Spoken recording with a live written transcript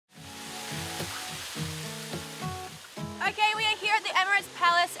Okay, we are here at the Emirates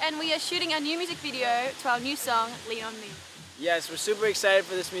Palace and we are shooting a new music video to our new song, Lean On Me. Yes, we're super excited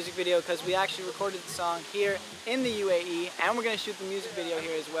for this music video because we actually recorded the song here in the UAE and we're going to shoot the music video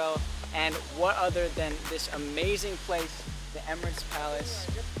here as well. And what other than this amazing place, the Emirates Palace.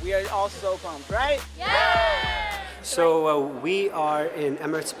 We are all so pumped, right? Yeah! So we are in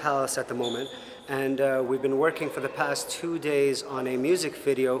Emirates Palace at the moment, and we've been working for the past 2 days on a music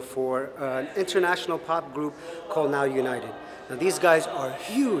video for an international pop group called Now United. Now these guys are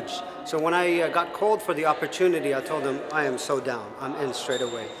huge, so when I got called for the opportunity, I told them I am so down. I'm in straight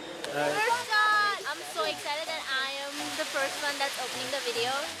away. I'm so excited that I am the first one that's opening the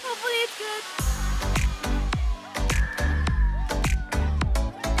video. Hopefully it's good.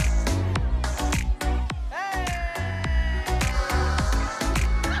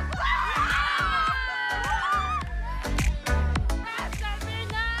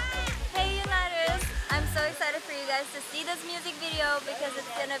 To see this music video because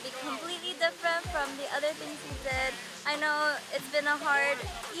it's gonna be completely different from the other things we did. I know it's been a hard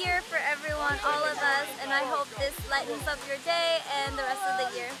year for everyone, all of us, and I hope this lightens up your day and the rest of the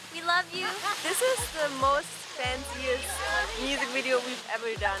year. We love you. This is the most fanciest music video we've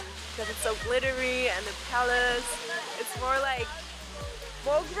ever done because it's so glittery and the palace. It's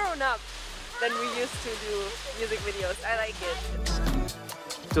more grown up than we used to do music videos. I like it.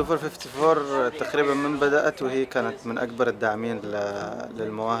 2454 تقريبا من بدأت وهي كانت من أكبر الداعمين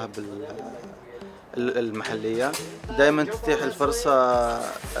للمواهب المحلية. دائما تتيح الفرصة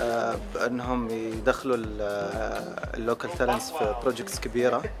بأنهم يدخلوا اللوكال تالنتس في بروجكتس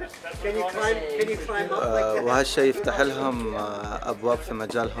كبيرة، وهالشيء يفتح لهم أبواب في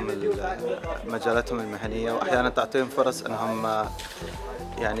مجالاتهم المهنية، وأحيانا تعطيهم فرص أنهم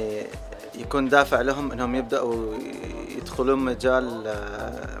يعني يكون دافع لهم انهم يبداوا يدخلون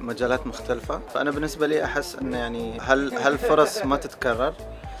مجالات مختلفة. فانا بالنسبة لي احس ان يعني هالفرص ما تتكرر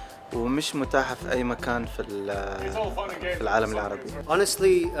ومش متاحة في اي مكان في العالم العربي.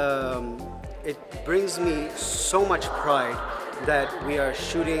 Honestly, it brings me so much pride that we are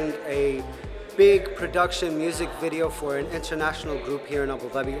shooting a big production music video for an international group here in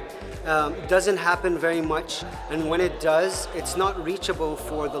Abuظbي. It doesn't happen very much, and when it does, it's not reachable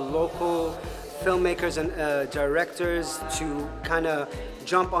for the local filmmakers and directors to kind of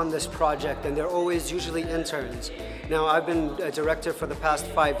jump on this project, and they're always usually interns. Now, I've been a director for the past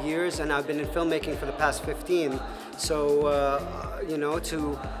 5 years, and I've been in filmmaking for the past 15. So, you know,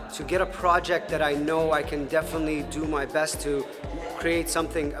 to get a project that I know I can definitely do my best to create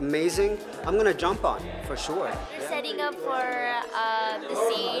something amazing, I'm gonna jump on for sure. We're setting up for the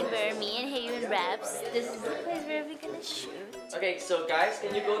scene where me and Aiham raps. This is the place where we're gonna shoot. Okay, so guys,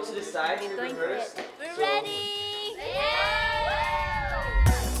 can you go to the side? We're going for it. We're ready! Yeah!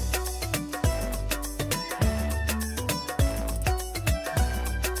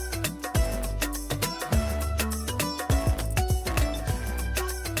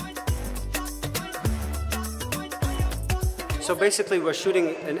 So basically, we're shooting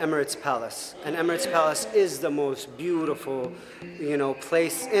in Emirates Palace, and Emirates Palace is the most beautiful, you know,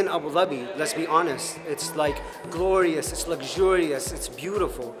 place in Abuظbي. Let's be honest. It's like glorious, it's luxurious, it's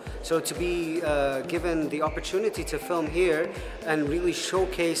beautiful. So to be given the opportunity to film here and really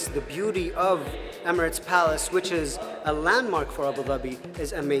showcase the beauty of Emirates Palace, which is a landmark for Abuظbي,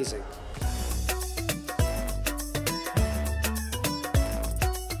 is amazing.